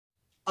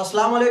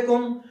अस्सलाम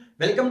वालेकुम,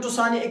 welcome to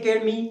सानी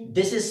एकेडमी।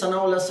 दिस इज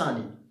सनाउल्लाह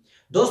सानी।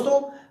 दोस्तों,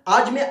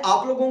 आज मैं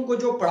आप लोगों को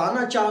जो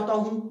पढ़ाना चाहता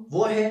हूं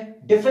वो है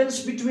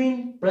difference between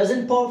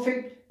present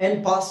perfect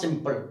and past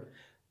simple.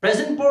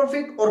 Present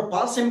perfect और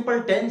पास्ट सिंपल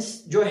टेंस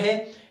जो है,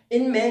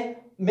 इनमें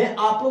मैं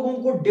आप लोगों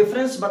को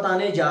डिफरेंस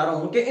बताने जा रहा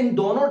हूं कि इन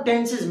दोनों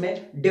टेंसेस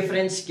में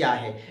डिफरेंस क्या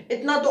है।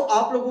 इतना तो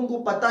आप लोगों को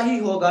पता ही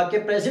होगा कि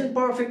प्रेजेंट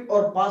परफेक्ट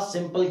और पास्ट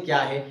सिंपल क्या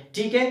है।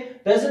 ठीक है,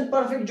 प्रेजेंट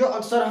परफेक्ट जो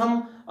अक्सर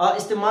हम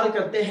इस्तेमाल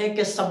करते हैं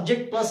कि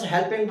सब्जेक्ट प्लस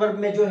हेल्पिंग वर्ब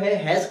में जो है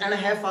हैज एंड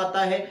हैव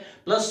आता है,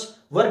 प्लस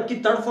वर्ब की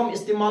थर्ड फॉर्म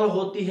इस्तेमाल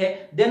होती है,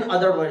 देन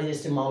अदर वर्ड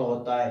इस्तेमाल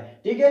होता है।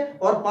 ठीक है,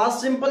 और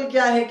पास्ट सिंपल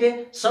क्या है कि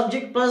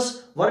सब्जेक्ट प्लस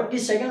वर्ब की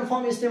सेकंड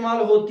फॉर्म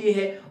इस्तेमाल होती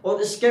है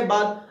और इसके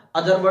बाद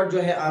अदर वर्ड जो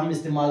है हम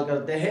इस्तेमाल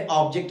करते हैं,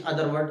 ऑब्जेक्ट,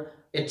 अदर वर्ड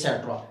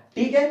एटसेट्रा।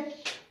 ठीक है,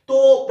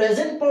 तो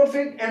present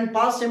perfect and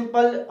past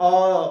simple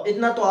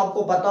इतना तो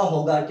आपको पता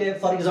होगा कि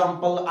for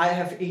example I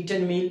have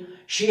eaten meal,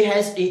 she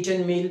has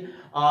eaten meal,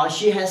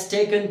 she has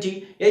taken T.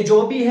 ये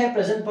जो भी है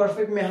प्रेजेंट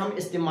परफेक्ट में हम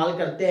इस्तेमाल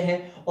करते हैं,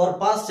 और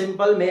पास्ट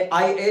सिंपल में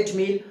आई एट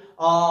मील,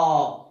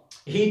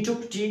 ही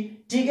टुक टी।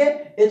 ठीक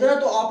है, इतना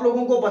तो आप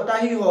लोगों को पता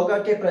ही होगा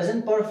कि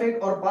प्रेजेंट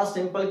परफेक्ट और पास्ट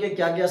सिंपल के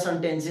क्या क्या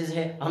सेंटेंसेस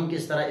हैं, हम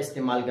किस तरह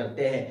इस्तेमाल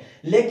करते हैं।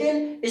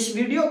 लेकिन इस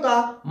वीडियो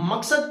का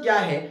मकसद क्या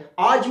है,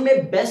 आज मैं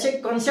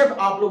बेसिक कॉन्सेप्ट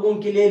आप लोगों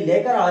के लिए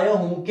लेकर आया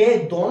हूं कि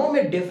दोनों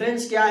में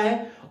डिफरेंस क्या है।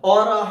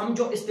 और हम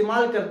जो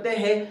इस्तेमाल करते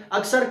हैं,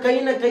 अक्सर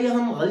कहीं ना कहीं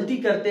हम गलती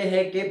करते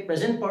हैं कि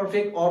प्रेजेंट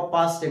परफेक्ट और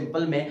पास्ट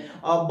सिंपल में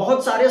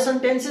बहुत सारे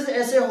सेंटेंसेस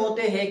ऐसे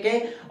होते हैं कि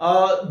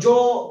जो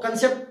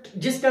कंसेप्ट,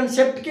 जिस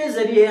कंसेप्ट के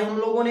जरिए हम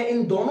लोगों ने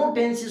इन दोनों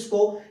टेंसेस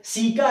को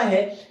सीखा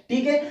है,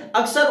 ठीक है,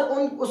 अक्सर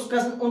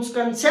उस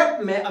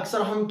कंसेप्ट में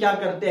अक्सर हम क्या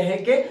करते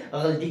हैं कि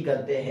गलती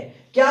करते हैं।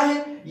 क्या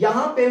है,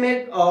 यहां पे मैं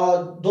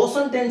दो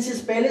सेंटेंसेस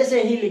पहले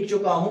से ही लिख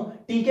चुका हूं।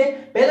 ठीक है,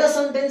 पहला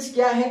सेंटेंस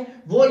क्या है,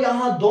 वो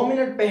यहां 2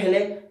 मिनट पहले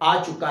आ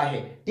चुका है।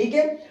 ठीक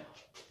है,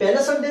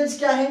 पहला सेंटेंस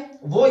क्या है,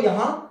 वो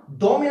यहां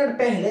 2 मिनट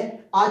पहले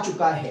आ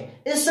चुका है।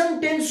 इस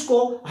सेंटेंस को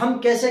हम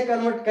कैसे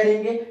कन्वर्ट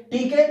करेंगे?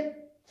 ठीक है,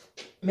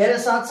 मेरे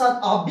साथ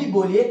साथ आप भी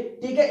बोलिए।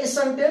 ठीक है, इस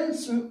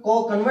सेंटेंस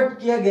को कन्वर्ट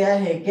किया गया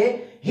है कि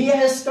he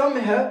has come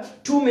here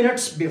 2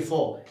 minutes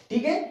before।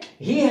 ठीक है,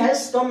 he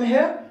has come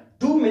here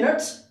 2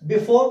 minutes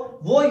before,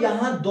 वो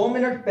यहां 2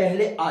 मिनट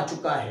पहले आ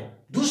चुका है।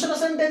 दूसरा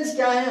सेंटेंस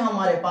क्या है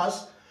हमारे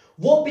पास,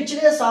 वो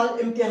पिछले साल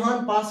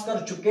इम्तिहान पास कर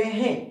चुके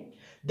हैं।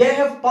 They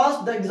have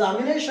passed the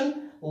examination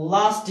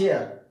last year।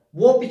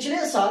 वो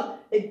पिछले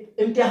साल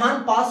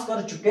इम्तिहान पास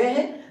कर चुके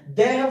हैं।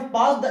 They have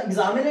passed the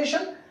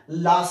examination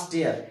last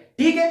year।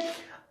 ठीक है,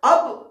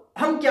 अब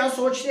हम क्या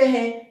सोचते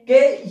हैं कि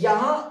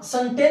यहां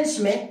सेंटेंस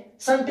में,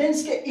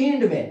 सेंटेंस के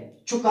एंड में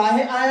चुका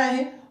है आया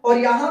है, और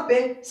यहां पे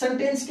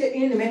सेंटेंस के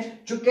एंड में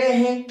चुके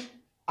हैं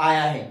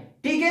आया है।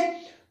 ठीक है,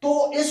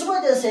 तो इस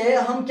वजह से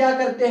हम क्या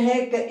करते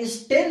हैं कि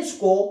इस टेंस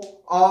को,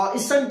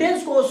 इस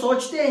सेंटेंस को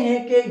सोचते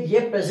हैं कि ये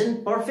प्रेजेंट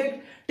परफेक्ट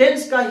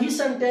टेंस का ही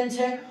सेंटेंस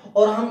है,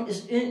 और हम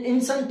इन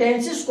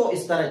सेंटेंसेस को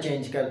इस तरह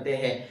चेंज करते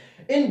हैं।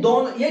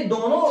 ये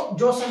दोनों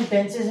जो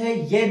सेंटेंसेस है,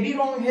 ये भी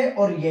रॉन्ग है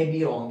और ये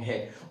भी रॉन्ग है।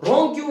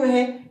 रॉन्ग क्यों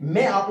है,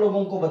 मैं आप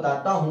लोगों को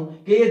बताता हूं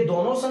कि ये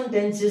दोनों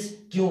सेंटेंसेस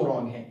क्यों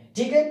रॉन्ग है।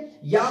 ठीक है,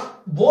 या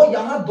वो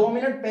यहां 2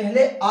 मिनट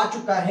पहले आ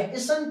चुका है,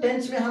 इस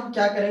सेंटेंस में हम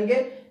क्या करेंगे,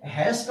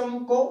 हैज कम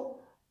को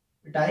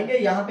हटाएंगे,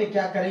 यहां पे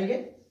क्या करेंगे,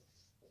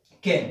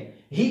 cam.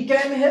 He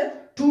cam here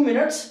 2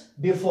 minutes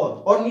before,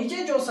 और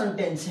नीचे जो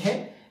सेंटेंस है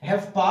हैव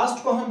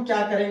पास्ट को हम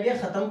क्या करेंगे,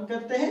 खत्म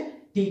करते हैं।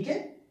 ठीक है,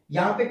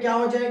 यहां पे क्या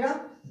हो जाएगा,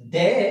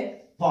 दे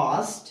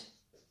passed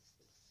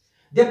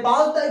the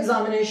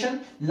examination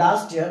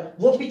last year.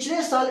 वो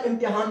पिछले साल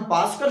इम्तिहान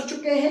पास कर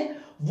चुके हैं,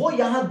 वो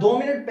यहां 2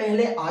 मिनट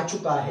पहले आ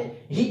चुका है।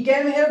 He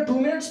came here 2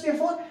 minutes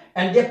before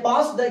and they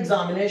passed the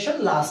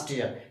examination last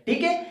year।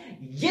 ठीक है,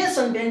 ये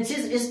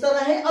सेंटेंसेस इस तरह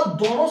है। अब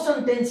दोनों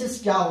सेंटेंसेस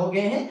क्या हो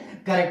गए हैं,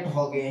 करेक्ट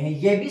हो गए हैं।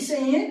 ये भी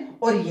सही है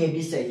और ये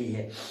भी सही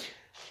है।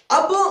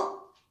 अब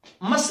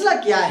मसला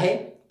क्या है,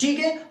 ठीक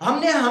है,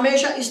 हमने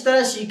हमेशा इस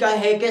तरह सीखा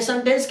है कि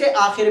सेंटेंस के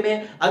आखिर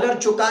में अगर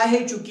चुका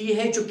है, चुकी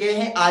है, चुके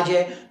हैं आ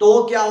जाए तो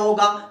वो क्या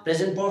होगा,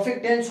 प्रेजेंट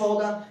परफेक्ट टेंस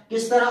होगा।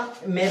 किस तरह,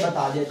 मैं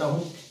बता देता हूं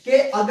कि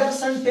अगर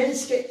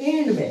सेंटेंस के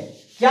एंड में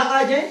क्या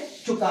आ जाए,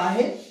 चुका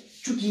है,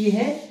 चुकी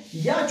है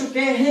या चुके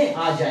हैं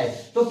आ जाए,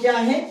 तो क्या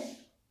है,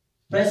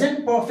 प्रेजेंट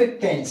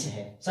परफेक्ट टेंस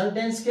है।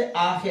 सेंटेंस के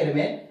आखिर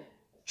में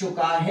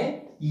चुका है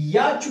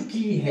या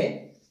चुकी है,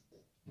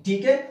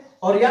 ठीक है,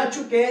 और या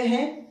चुके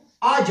हैं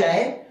आ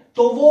जाए,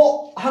 तो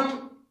वो हम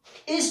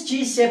इस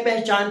चीज से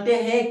पहचानते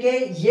हैं कि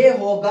ये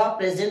होगा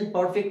प्रेजेंट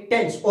परफेक्ट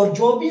टेंस, और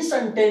जो भी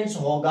सेंटेंस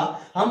होगा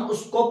हम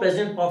उसको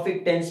प्रेजेंट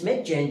परफेक्ट टेंस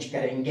में चेंज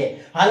करेंगे।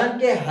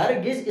 हालांकि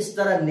हरगिज इस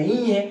तरह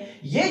नहीं है।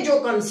 ये जो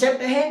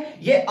कंसेप्ट है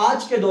ये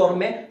आज के दौर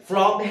में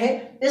फ्लॉप है।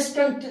 इस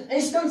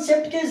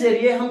कंसेप्ट के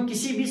जरिए हम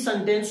किसी भी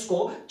सेंटेंस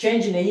को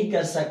चेंज नहीं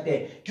कर सकते,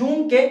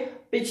 क्योंकि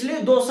पिछले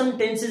 2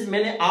 सेंटेंसेस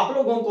मैंने आप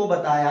लोगों को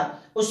बताया,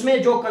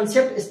 उसमें जो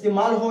कंसेप्ट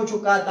इस्तेमाल हो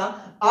चुका था,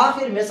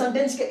 आखिर में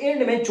सेंटेंस के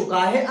एंड में चुका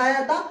है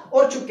आया था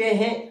और चुके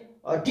हैं।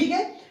 ठीक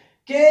है,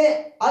 कि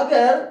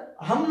अगर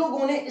हम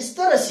लोगों ने इस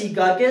तरह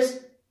सीखा कि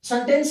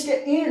सेंटेंस के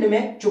एंड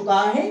में चुका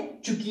है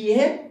चुकी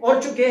है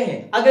और चुके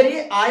हैं। अगर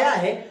ये आया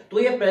है तो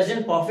ये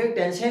प्रेजेंट परफेक्ट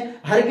टेंस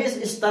है, हरगिज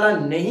इस तरह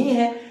नहीं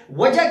है।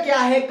 वजह क्या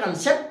है,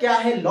 कंसेप्ट क्या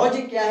है,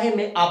 लॉजिक क्या है,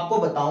 मैं आपको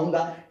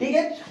बताऊंगा, ठीक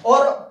है।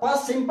 और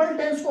पास्ट सिंपल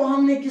टेंस को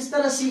हमने किस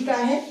तरह सीखा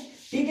है,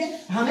 ठीक है,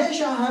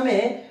 हमेशा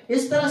हमें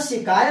इस तरह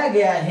सिखाया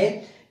गया है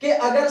कि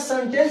अगर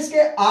सेंटेंस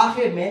के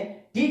आखिर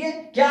में, ठीक है,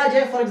 क्या आ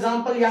जाए। फॉर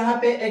एग्जांपल यहां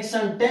पे एक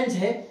सेंटेंस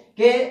है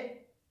कि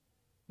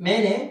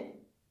मैंने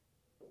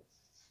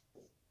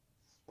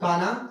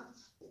खाना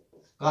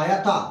खाया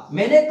था,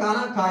 मैंने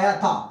खाना खाया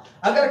था।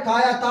 अगर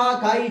खाया था,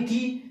 खाई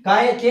थी,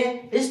 खाए थे,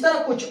 इस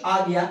तरह कुछ आ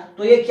गया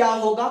तो ये क्या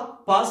होगा,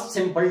 पास्ट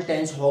सिंपल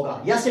टेंस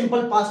होगा, या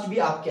सिंपल पास्ट भी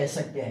आप कह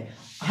सकते हैं।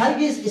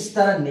 हरगिज इस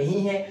तरह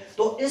नहीं है।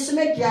 तो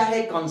इसमें क्या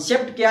है,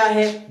 कॉन्सेप्ट क्या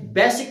है,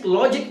 बेसिक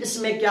लॉजिक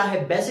इसमें क्या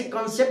है, बेसिक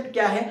कॉन्सेप्ट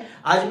क्या है,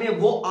 आज मैं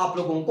वो आप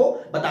लोगों को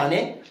बताने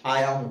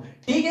आया हूं,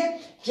 ठीक है।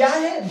 क्या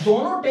है,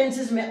 दोनों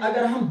टेंसेस में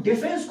अगर हम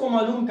डिफरेंस को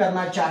मालूम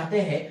करना चाहते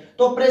हैं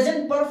तो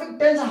प्रेजेंट परफेक्ट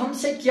टेंस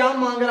हमसे क्या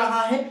मांग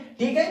रहा है,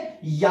 ठीक है।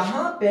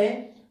 यहां पे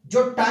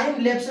जो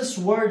टाइम लैप्सेस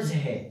वर्ड्स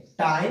है,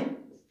 time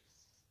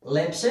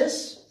lapses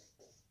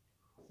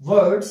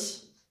words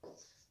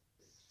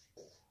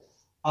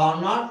are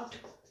not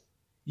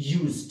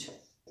used,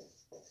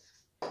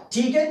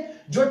 ठीक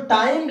है। जो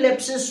टाइम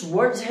लैप्सेस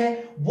वर्ड्स है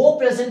वो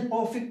प्रेजेंट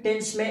परफेक्ट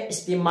टेंस में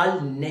इस्तेमाल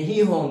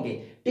नहीं होंगे,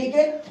 ठीक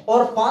है।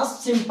 और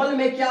पास्ट सिंपल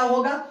में क्या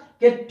होगा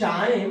कि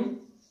time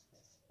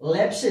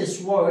lapses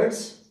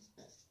words,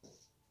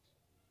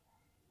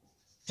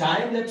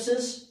 time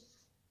lapses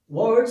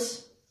words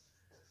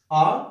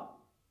are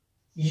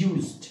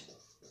used,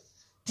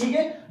 ठीक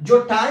है। जो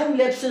टाइम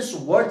लैप्सेस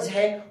वर्ड्स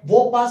है वो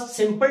पास्ट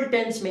सिंपल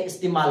टेंस में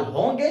इस्तेमाल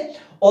होंगे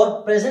और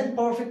प्रेजेंट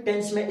परफेक्ट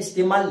टेंस में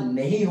इस्तेमाल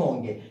नहीं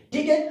होंगे,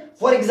 ठीक है।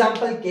 फॉर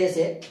एग्जांपल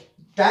कैसे,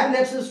 टाइम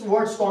लैप्सेस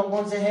वर्ड्स कौन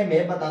कौन से हैं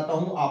मैं बताता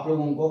हूं आप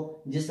लोगों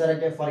को, जिस तरह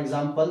के for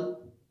example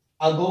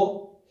ago,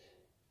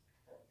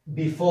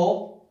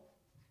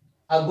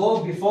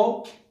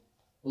 before,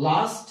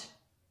 last,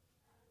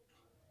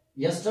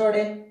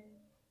 yesterday,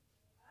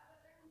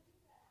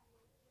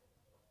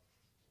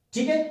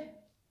 ठीक है।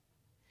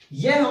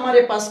 ये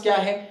हमारे पास क्या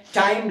है,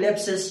 टाइम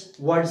लैप्सेस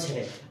वर्ड्स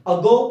है,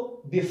 अगो,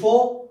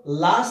 बिफोर,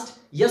 लास्ट,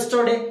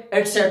 यस्टरडे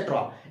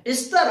एटसेट्रा।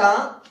 इस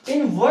तरह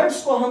इन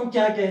वर्ड्स को हम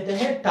क्या कहते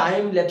हैं,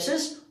 टाइम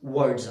लैप्सेस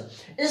वर्ड्स।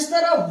 इस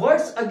तरह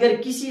वर्ड्स अगर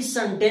किसी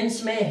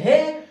सेंटेंस में है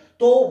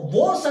तो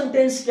वो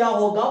सेंटेंस क्या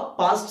होगा,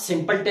 पास्ट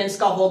सिंपल टेंस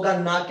का होगा,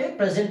 ना कि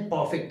प्रेजेंट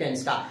परफेक्ट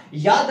टेंस का।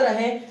 याद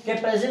रहे कि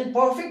प्रेजेंट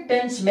परफेक्ट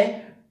टेंस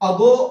में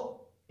अगो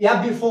या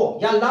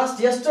बिफोर या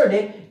लास्ट,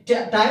 यस्टरडे,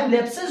 टाइम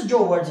लैप्सेस जो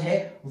वर्ड्स है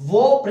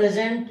वो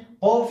प्रेजेंट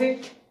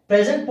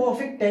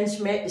परफेक्ट टेंस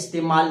में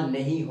इस्तेमाल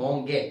नहीं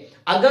होंगे।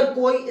 अगर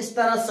कोई इस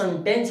तरह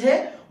सेंटेंस है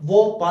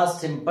वो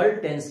पास्ट सिंपल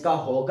टेंस का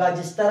होगा,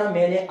 जिस तरह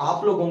मैंने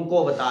आप लोगों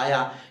को बताया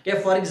कि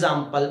फॉर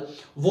एग्जांपल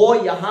वो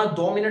यहां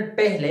 2 मिनट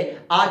पहले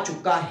आ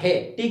चुका है,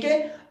 ठीक है।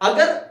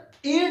 अगर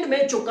ईड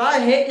में चुका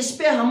है इस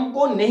पे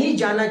हमको नहीं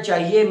जाना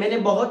चाहिए। मैंने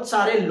बहुत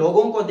सारे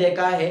लोगों को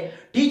देखा है,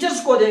 टीचर्स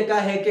को देखा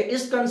है कि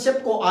इस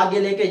कंसेप्ट को आगे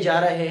लेके जा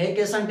रहे हैं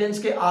कि सेंटेंस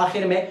के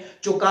आखिर में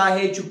चुका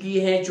है, चुकी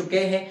है, चुके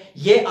हैं,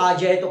 ये आ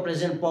जाए तो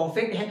प्रेजेंट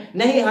परफेक्ट है।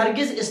 नहीं,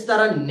 हरगिज इस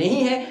तरह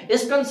नहीं है।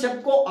 इस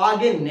कंसेप्ट को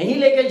आगे नहीं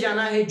लेके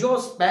जाना है। जो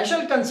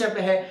स्पेशल कंसेप्ट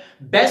है,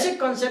 बेसिक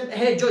कंसेप्ट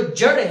है, जो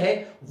जड़ है,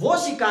 वो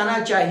सिखाना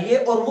चाहिए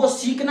और वो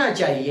सीखना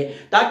चाहिए,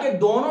 ताकि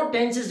दोनों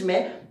टेंसेस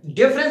में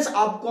डिफरेंस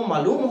आपको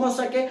मालूम हो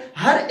सके।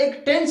 हर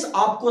एक टेंस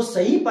आपको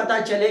सही पता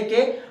चले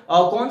कि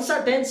कौन सा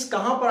टेंस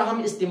कहां पर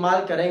हम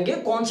इस्तेमाल करेंगे,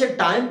 कौन से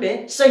टाइम पे,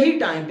 सही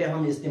टाइम पे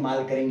हम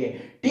इस्तेमाल करेंगे,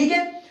 ठीक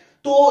है।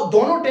 तो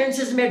दोनों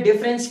टेंसेस में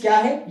डिफरेंस क्या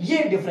है,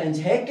 ये डिफरेंस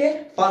है कि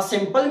पास्ट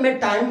सिंपल में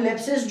टाइम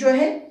लैप्सेस जो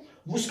है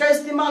उसका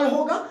इस्तेमाल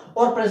होगा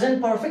और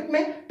प्रेजेंट परफेक्ट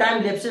में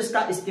टाइम लैप्सेस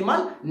का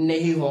इस्तेमाल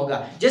नहीं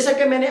होगा। जैसा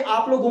कि मैंने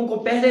आप लोगों को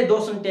पहले 2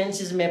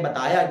 सेंटेंसेस में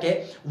बताया कि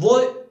वो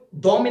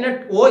 2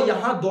 मिनट, वो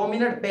यहां 2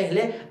 मिनट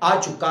पहले आ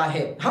चुका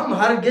है। हम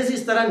हरगिज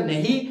इस तरह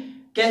नहीं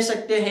कह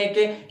सकते हैं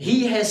कि he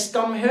has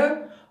come here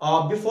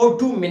before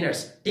 2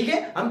 minutes, ठीक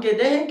है। हम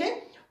कहते हैं कि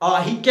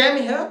he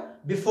came here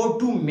before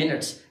 2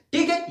 minutes,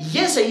 ठीक है।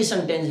 ये सही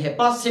सेंटेंस है,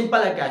 पास्ट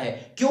सिंपल क्या है,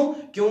 क्यों,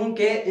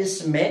 क्योंकि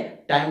इसमें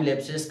टाइम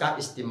लैप्सेस का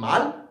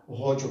इस्तेमाल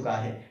हो चुका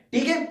है,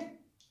 ठीक है।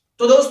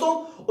 तो दोस्तों,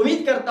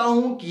 उम्मीद करता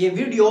हूं कि ये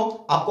वीडियो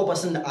आपको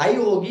पसंद आई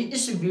होगी।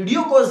 इस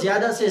वीडियो को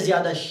ज्यादा से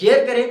ज्यादा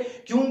शेयर करें,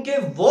 क्योंकि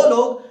वो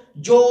लोग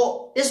जो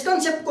इस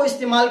कंसेप्ट को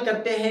इस्तेमाल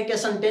करते हैं कि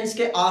सेंटेंस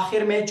के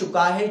आखिर में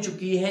चुका है,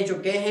 चुकी है,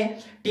 चुके हैं,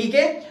 ठीक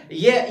है,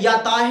 ये या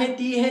ता है,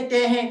 ती है,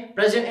 ते हैं,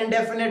 प्रेजेंट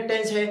इंडेफिनिट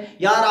टेंस है,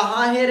 या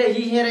रहा है,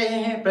 रही है, रहे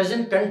हैं,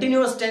 प्रेजेंट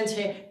कंटिन्यूअस टेंस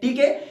है, ठीक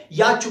है,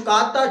 या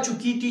चुकाता,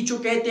 चुकी थी,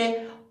 चुके थे,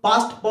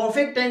 पास्ट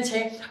परफेक्ट टेंस है।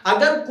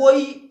 अगर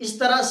कोई इस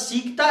तरह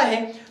सीखता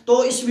है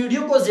तो इस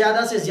वीडियो को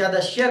ज्यादा से ज्यादा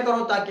शेयर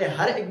करो, ताकि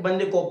हर एक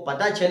बंदे को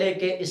पता चले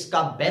कि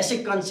इसका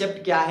बेसिक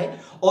कंसेप्ट क्या है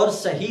और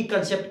सही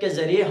कंसेप्ट के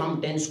जरिए हम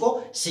टेंस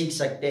को सीख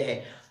सकते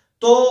हैं।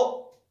 तो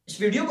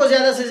इस वीडियो को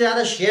ज्यादा से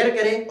ज्यादा शेयर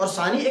करें और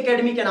सानी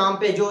एकेडमी के नाम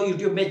पे जो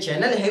यूट्यूब में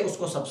चैनल है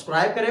उसको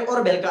सब्सक्राइब करें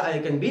और बेल का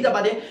आइकन भी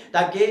दबा दें,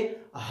 ताकि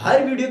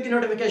हर वीडियो की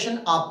नोटिफिकेशन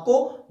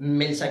आपको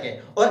मिल सके।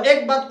 और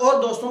एक बात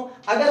और दोस्तों,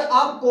 अगर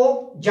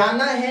आपको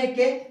जानना है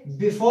कि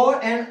बिफोर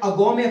एंड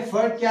अगो में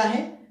फर्क क्या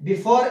है,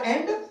 बिफोर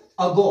एंड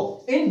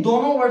अगो इन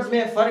दोनों वर्ड्स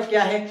में फर्क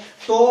क्या है,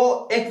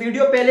 तो एक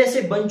वीडियो पहले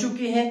से बन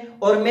चुकी है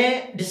और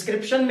मैं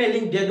डिस्क्रिप्शन में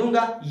लिंक दे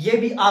दूंगा, ये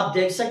भी आप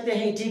देख सकते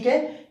हैं। ठीक है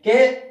कि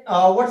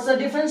what's the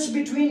difference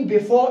between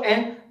before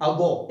and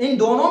अगो, इन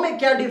दोनों में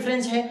क्या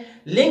डिफरेंस है,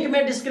 लिंक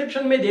मैं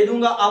डिस्क्रिप्शन में दे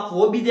दूंगा, आप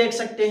वो भी देख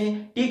सकते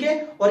हैं। ठीक है,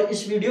 और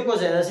इस वीडियो को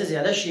ज्यादा से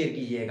ज्यादा शेयर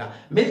कीजिएगा।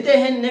 मिलते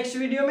हैं नेक्स्ट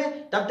वीडियो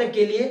में, तब तक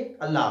के लिए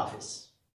अल्लाह हाफिज।